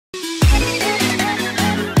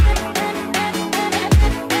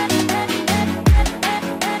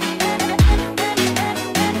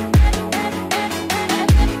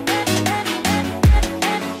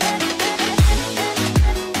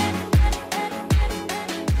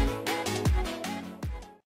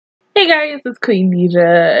Hey guys, it's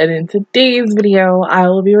Queendija, and in today's video, I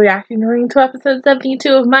will be reacting to episode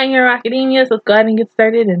 72 of My Hero Academia, so let's go ahead and get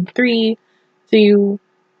started in 3, 2,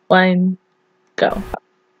 1, go.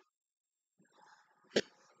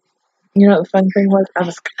 You know what the fun thing was? I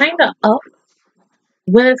was kind of up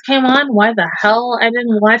when it came on. Why the hell I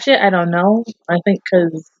didn't watch it, I don't know. I think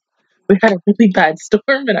because we had a really bad storm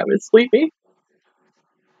and I was sleepy.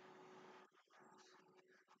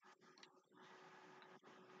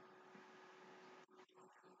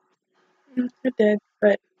 I did,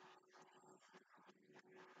 but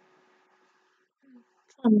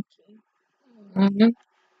I'm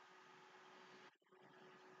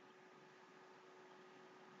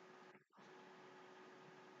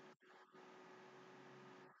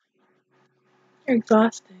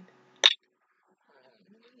exhausted.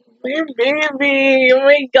 My baby, oh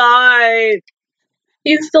my god.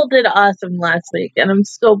 He still did awesome last week, and I'm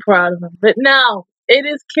so proud of him. But now, it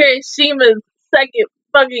is Kirishima's second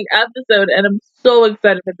fucking episode, and I'm so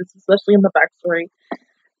excited for this, especially in the backstory.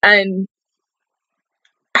 And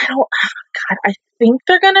I don't, God, I think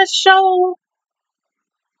they're gonna show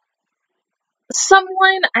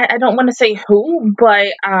someone. I don't want to say who, but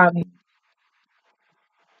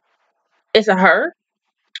it's a her.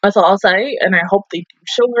 That's all I'll say, and I hope they do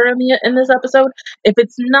show her in this episode. If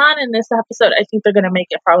it's not in this episode, I think they're gonna make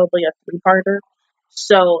it probably a 3-parter.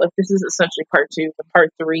 So if this is essentially part 2 and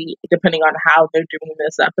part 3, depending on how they're doing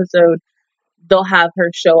this episode, they'll have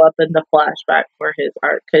her show up in the flashback for his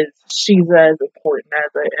arc because she's as important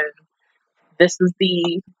as it. And this is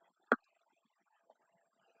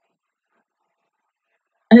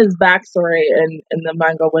his backstory in the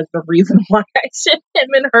manga was the reason why I ship him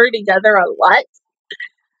and her together a lot.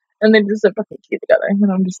 And they're just so fucking cute together. And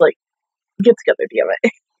I'm just like, get together, damn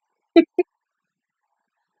it.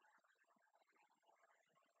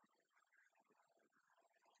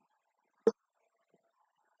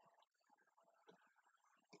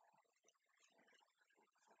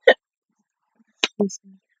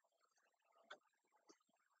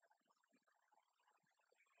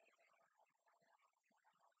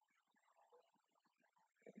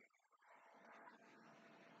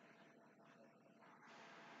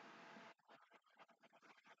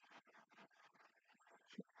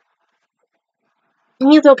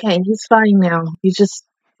 He's okay. He's fine now. He's just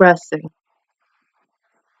resting.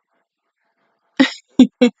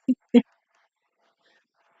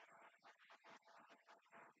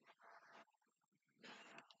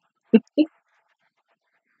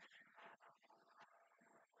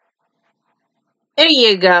 There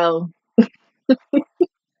you go.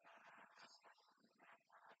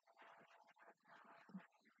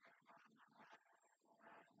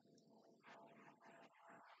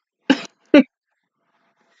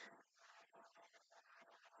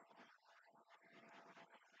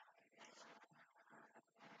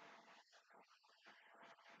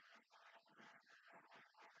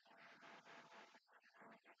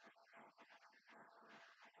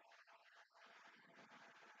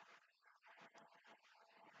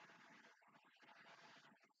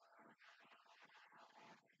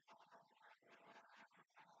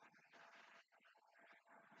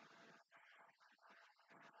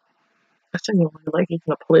 I genuinely like he's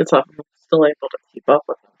the police officer still able to keep up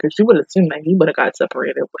with him because you would assume that he would have got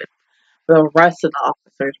separated with the rest of the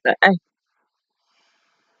officers. But hey,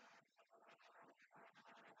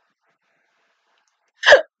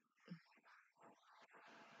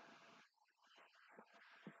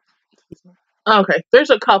 okay,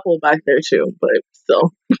 there's a couple back there too, but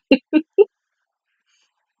still.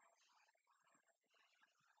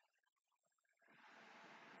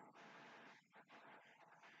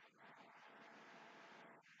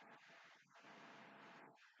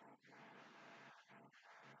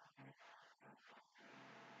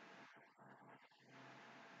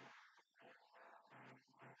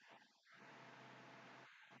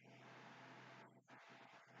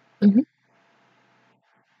 Hmm.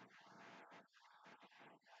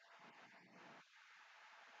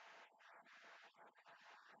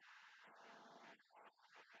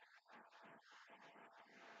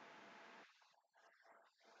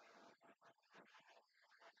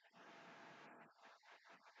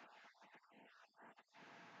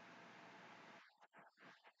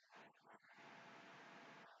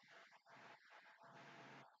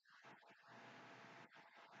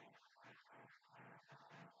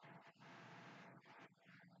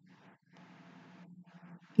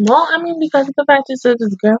 Well, I mean, because of the fact that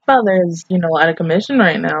his grandfather is, out of commission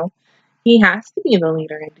right now, he has to be the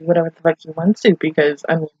leader and do whatever the fuck he wants to because,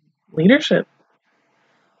 I mean, leadership.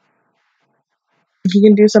 He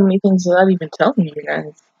can do so many things without even telling you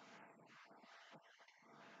guys.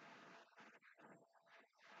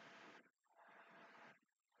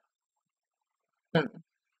 Mm.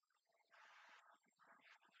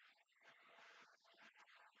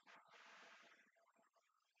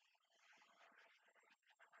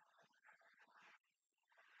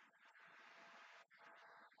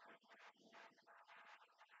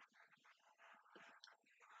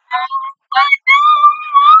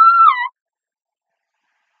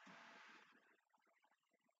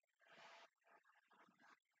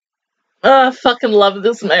 I fucking love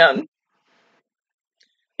this man.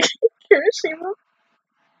 Hiroshima.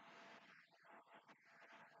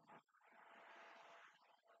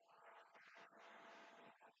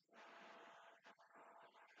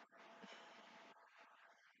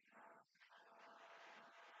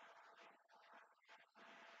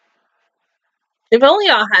 If only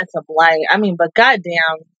y'all had some light. I mean, but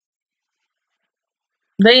goddamn,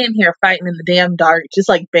 they in here fighting in the damn dark, just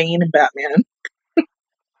like Bane and Batman.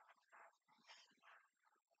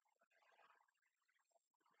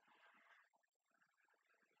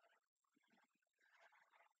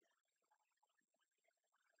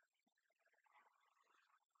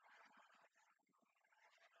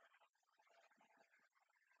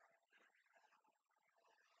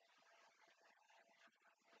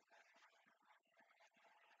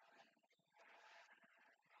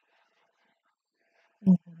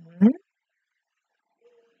 Mm-hmm.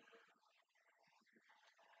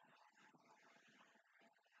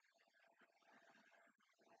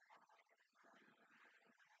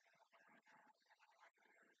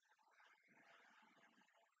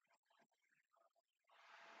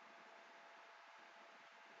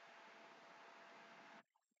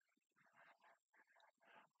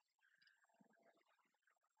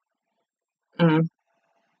 Mm.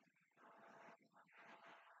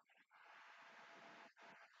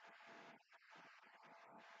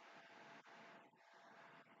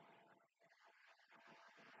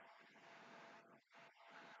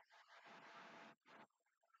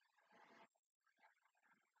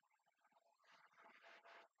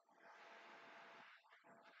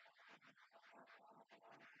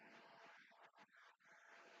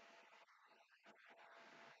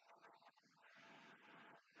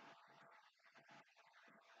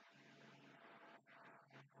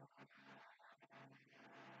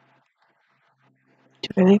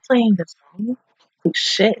 Are they playing this song? Oh,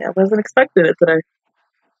 shit, I wasn't expecting it today.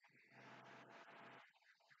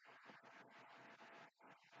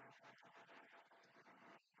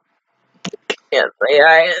 Yes,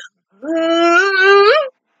 I.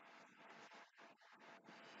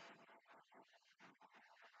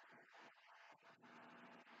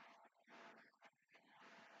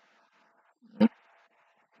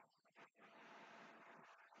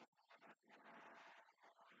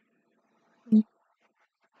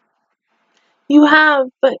 You have,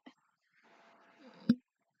 but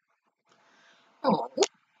oh,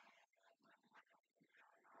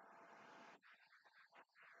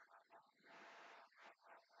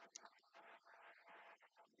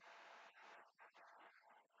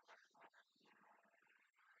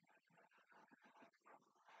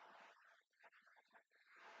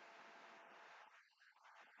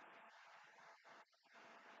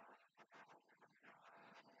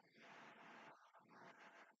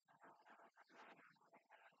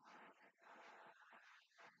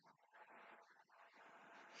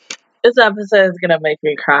 this episode is gonna make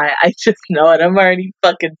me cry. I just know it. I'm already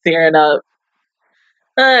fucking tearing up.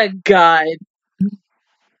 Oh God.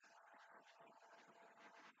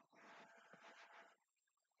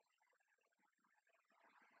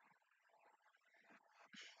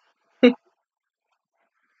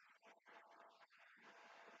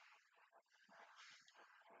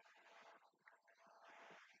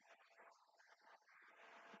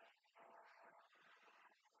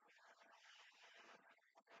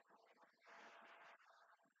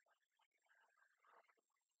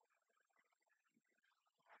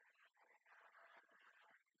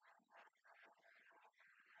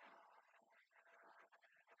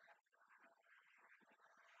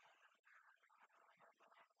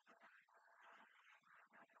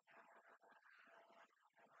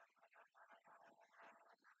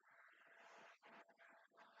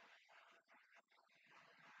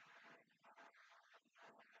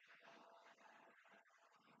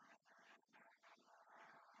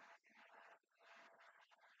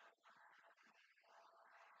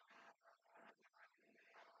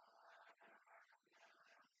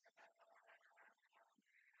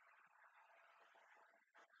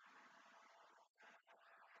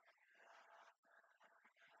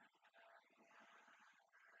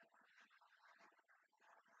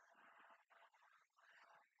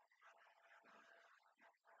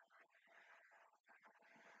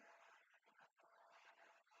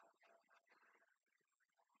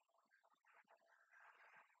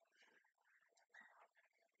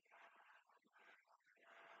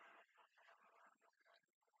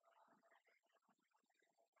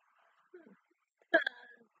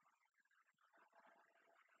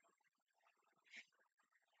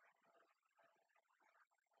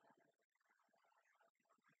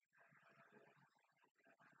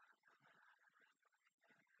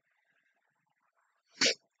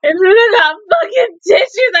 should have got fucking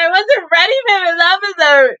tissues. I wasn't ready for this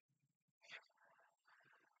episode.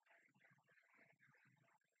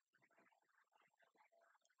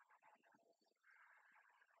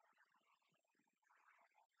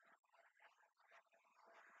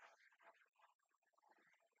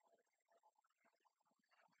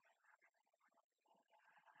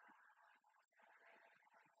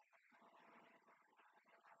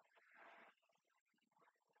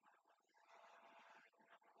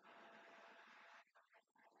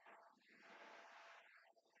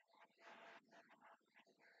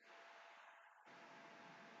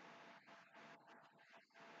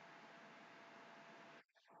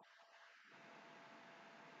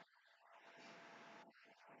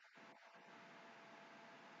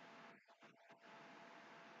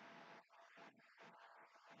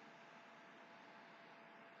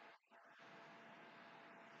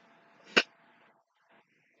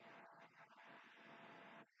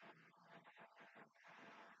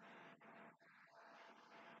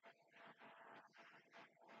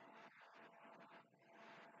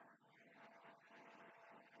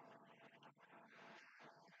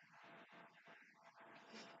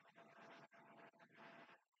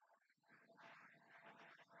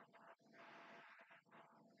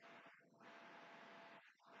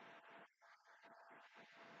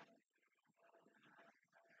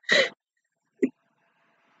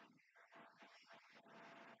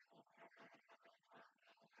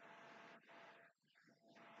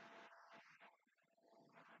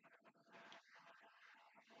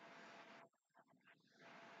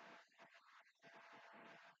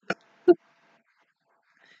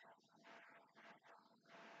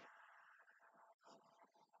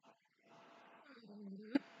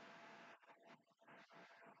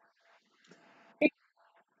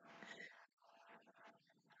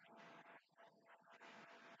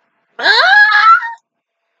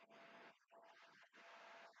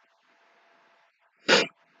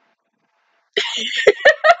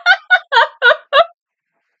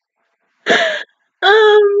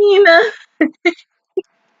 Oh, Mina.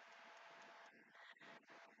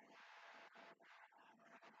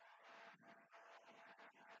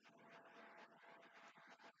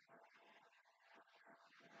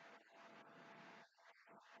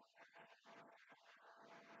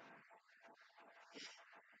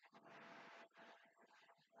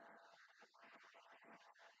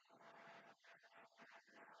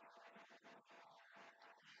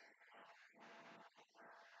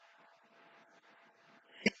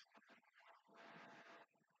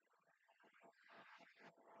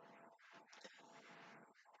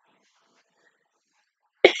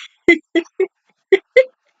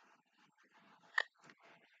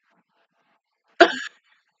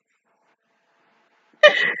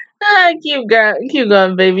 Keep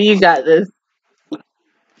going, baby. You got this.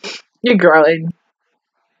 You're growing.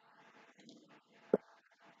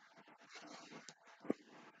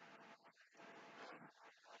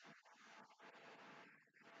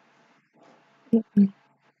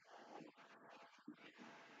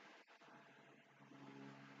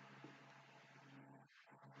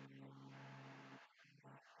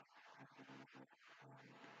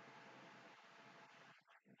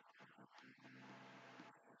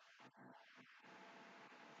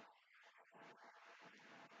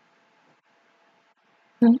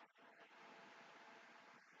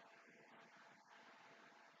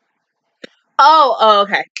 Oh,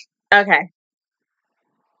 okay. Okay.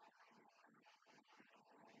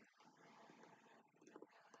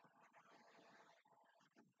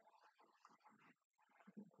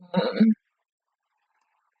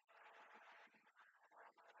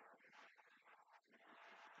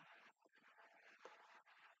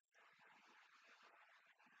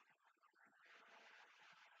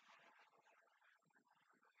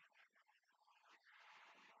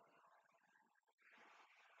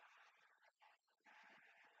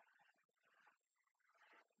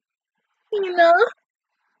 You know?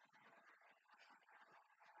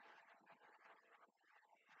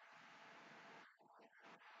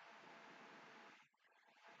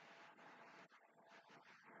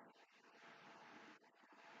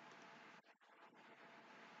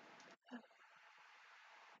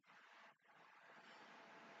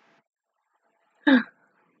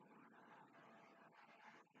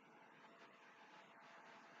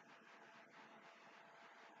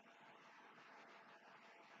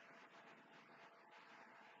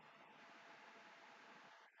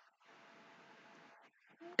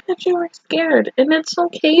 Because you were scared, and it's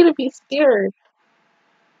okay to be scared.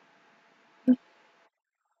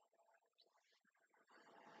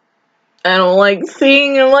 I don't like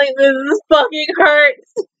seeing him like this. This fucking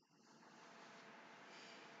hurts.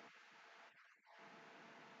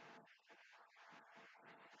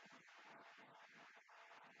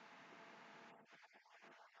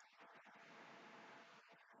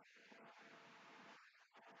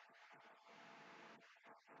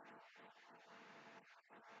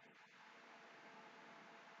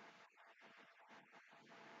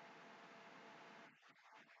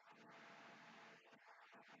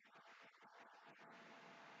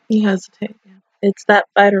 You hesitate. Yeah. It's that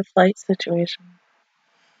fight or flight situation.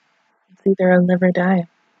 It's either a live or die.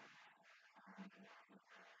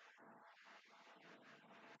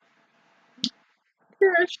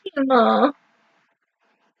 Hiroshima.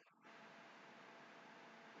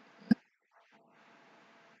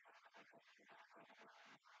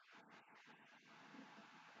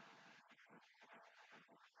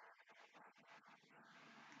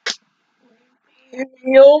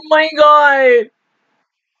 Oh my god.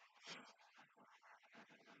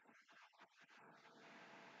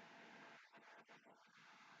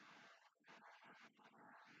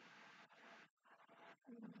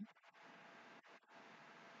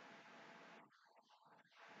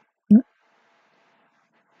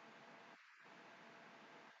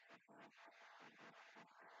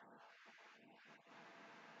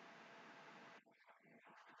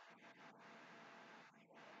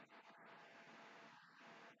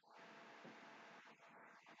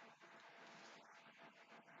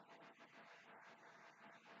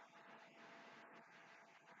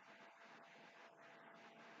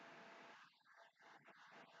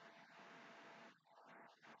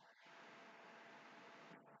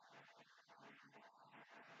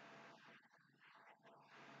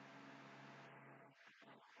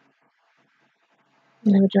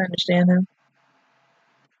 Never try to understand them.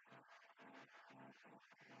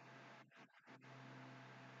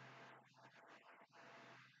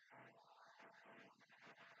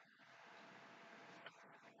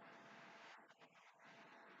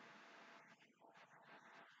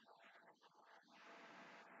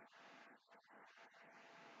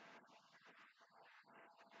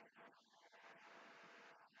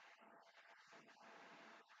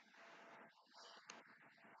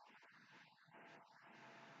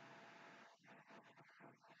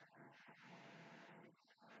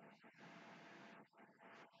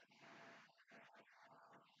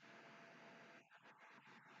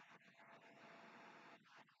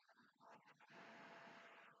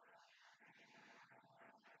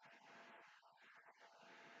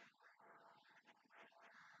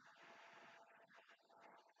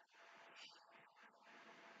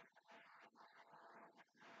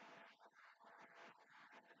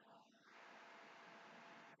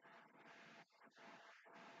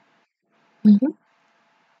 Mm-hmm.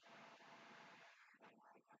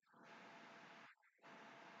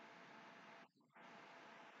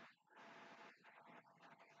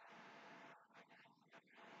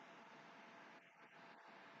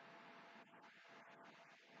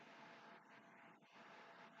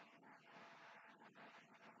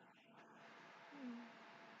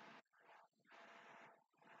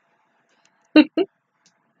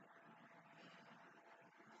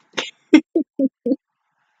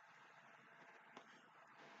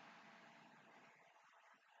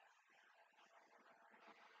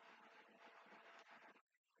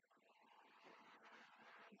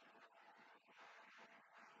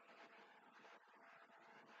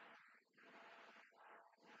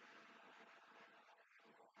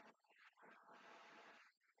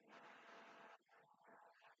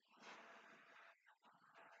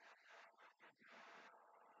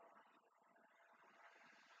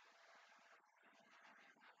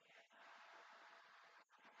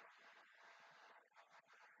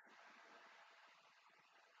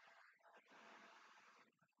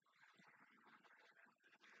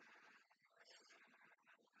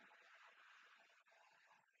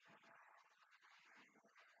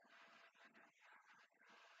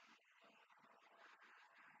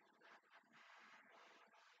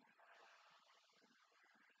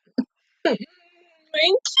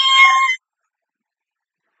 Thank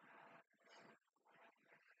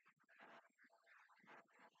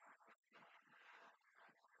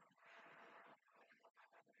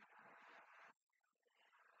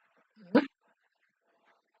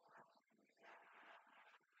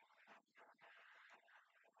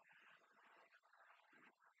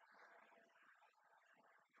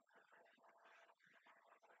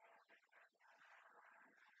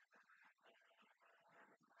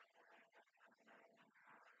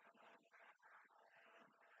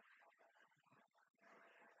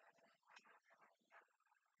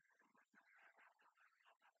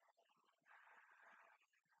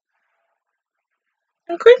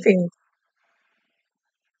you. Of course he is.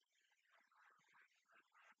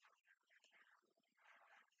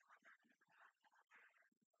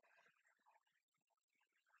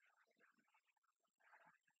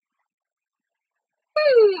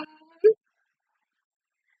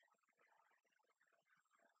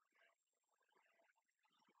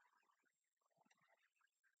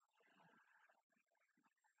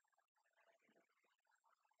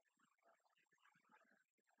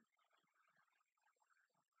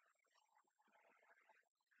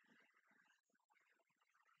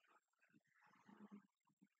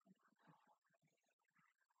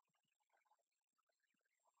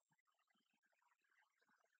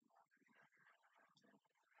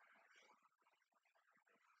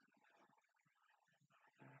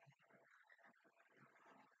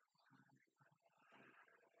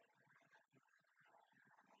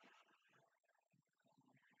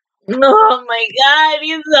 Oh my god,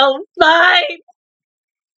 he's so fine.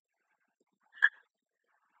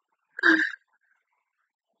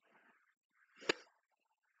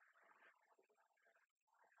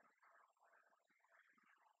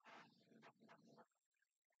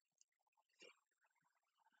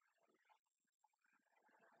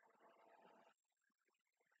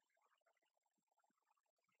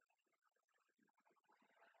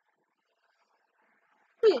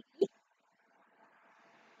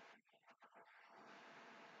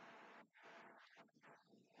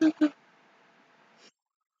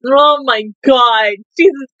 Oh my god,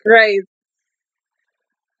 Jesus Christ.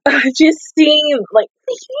 Just seeing, like,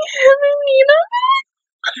 him and Nina.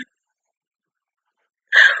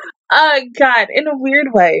 Oh god, in a weird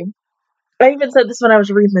way. I even said this when I was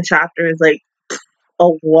reading the chapters, like, a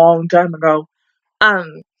long time ago.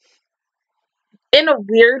 In a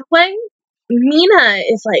weird way, Nina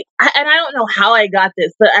is like, and I don't know how I got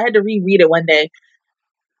this, but I had to reread it one day.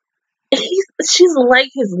 She's like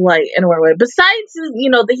his light in a weird way. Besides,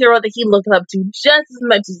 the hero that he looked up to just as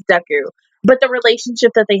much as Deku, but the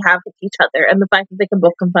relationship that they have with each other and the fact that they can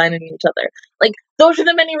both confide in each other. Like, those are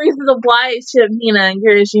the many reasons of why I ship Nina and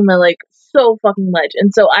Kirishima, like, so fucking much.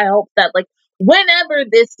 And so I hope that, like, whenever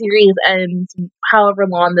this series ends, however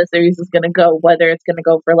long this series is gonna go, whether it's gonna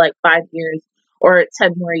go for, like, 5 years or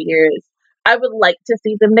 10 more years, I would like to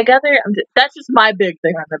see them together. That's just my big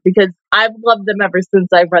thing on them, because I've loved them ever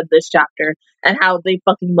since I read this chapter and how they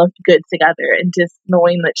fucking looked good together, and just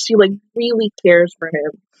knowing that she, like, really cares for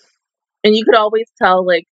him. And you could always tell,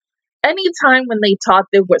 like, anytime when they talked,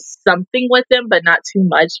 there was something with them, but not too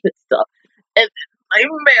much, but still. And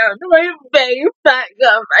my babe back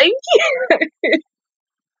up. I can't.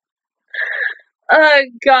 Oh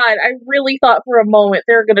god, I really thought for a moment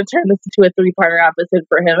they were gonna turn this into a 3-parter episode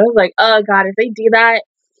for him. I was like, oh god, if they do that,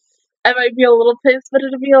 I might be a little pissed, but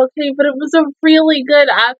it'll be okay. But it was a really good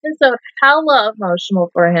episode. Hella emotional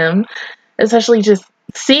for him. Especially just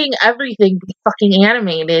seeing everything be fucking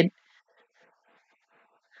animated.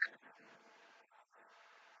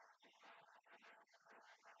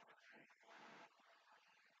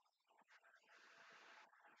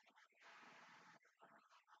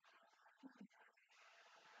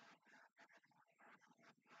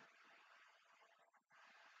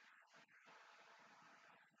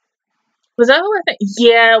 Was that what I think?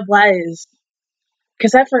 Yeah, it was.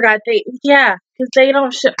 Because I forgot because they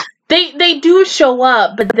don't show. They do show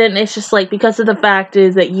up, but then it's just like, because of the fact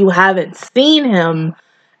is that you haven't seen him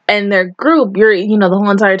and their group, you're, the whole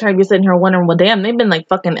entire time you're sitting here wondering, well, damn, they've been like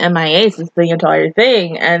fucking MIA since the entire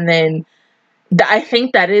thing. And then I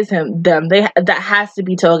think that is them. That has to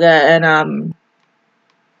be Toga and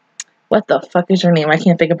what the fuck is your name? I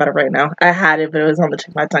can't think about it right now. I had it, but it was on the tip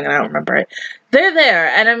of my tongue and I don't remember it. They're there,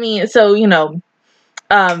 and I mean, so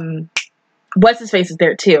what's his face is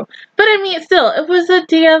there too. But I mean, still, it was a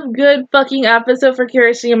damn good fucking episode for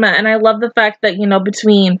Kirishima, and I love the fact that,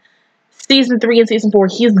 between season 3 and season 4,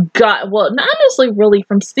 he's got, well, not honestly, really,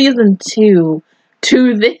 from season 2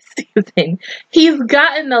 to this season, he's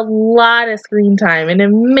gotten a lot of screen time, and it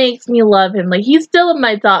makes me love him. Like, he's still in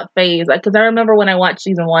my top phase, because I remember when I watched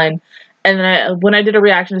season 1, and then when I did a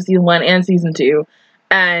reaction to season 1 and season 2,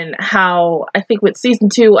 and how I think with season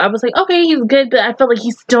 2, I was like, okay, he's good, but I felt like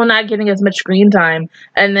he's still not getting as much screen time.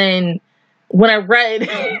 And then when I read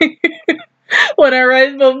the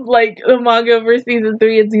manga for season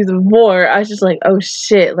 3 and season 4, I was just like, oh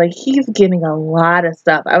shit, like, he's getting a lot of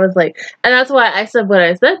stuff. I was like, and that's why I said what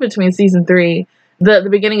I said between season 3, the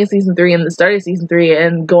beginning of season 3 and the start of season 3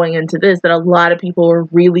 and going into this, that a lot of people are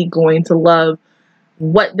really going to love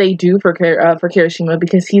what they do for Kirishima,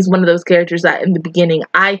 because he's one of those characters that in the beginning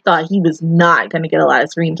I thought he was not going to get a lot of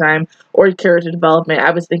screen time or character development. I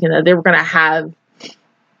was thinking that they were going to have,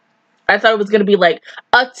 I thought it was going to be like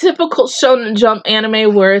a typical Shonen Jump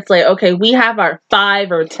anime where it's like, okay, we have our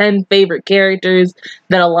 5 or 10 favorite characters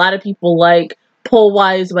that a lot of people like,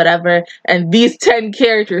 pull-wise, whatever, and these 10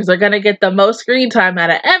 characters are going to get the most screen time out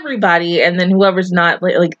of everybody, and then whoever's not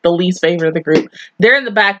like the least favorite of the group, they're in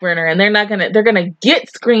the back burner, and they're going to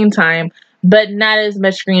get screen time, but not as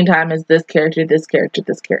much screen time as this character, this character,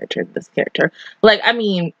 this character, this character. Like, I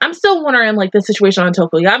mean, I'm still wondering, like, the situation on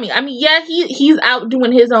Tokoyami. I mean, yeah, he's out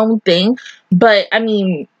doing his own thing, but, I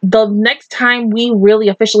mean, the next time we really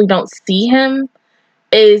officially don't see him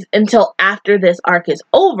is until after this arc is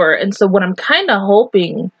over. And so what I'm kind of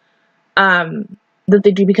hoping that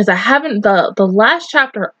they do, because I haven't, the last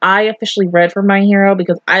chapter I officially read for My Hero,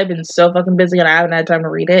 because I've been so fucking busy and I haven't had time to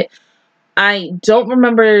read it. I don't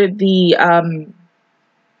remember the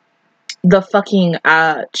fucking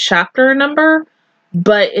chapter number,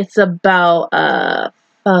 but it's about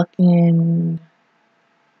fucking...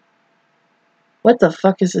 What the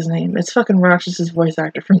fuck is his name? It's fucking Roxas's voice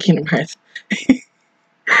actor from Kingdom Hearts.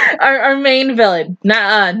 our main villain.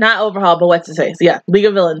 Not Overhaul, but what's his face? Yeah, League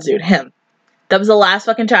of Villains dude. Him. That was the last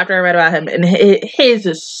fucking chapter I read about him, and his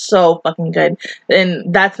is so fucking good.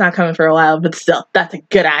 And that's not coming for a while, but still, that's a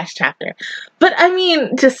good-ass chapter. But, I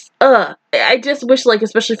mean, I just wish, like,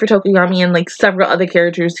 especially for Tokugami and, like, several other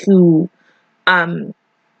characters who,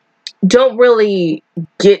 don't really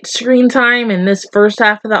get screen time in this first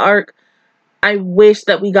half of the arc, I wish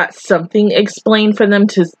that we got something explained for them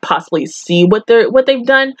to possibly see what they've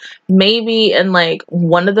done. Maybe in like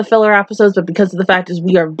one of the filler episodes, but because of the fact is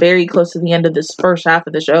we are very close to the end of this first half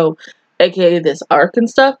of the show, aka this arc and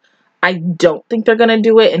stuff, I don't think they're gonna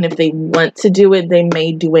do it. And if they want to do it, they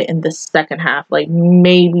may do it in the second half, like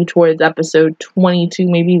maybe towards episode 22,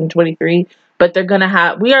 maybe even 23. But they're gonna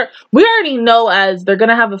have we already know as they're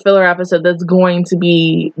gonna have a filler episode that's going to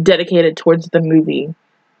be dedicated towards the movie,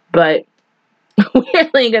 but we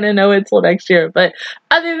ain't gonna know it till next year. But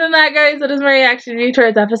other than that, guys, that is my reaction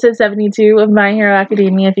towards episode 72 of My Hero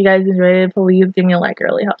Academia. If you guys enjoyed it, please give me a like. It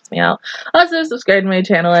really helps me out. Also, subscribe to my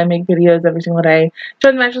channel. I make videos every single day.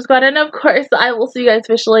 Join the Magical Squad. And of course, I will see you guys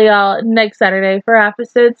officially next Saturday for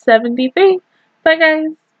episode 73. Bye, guys.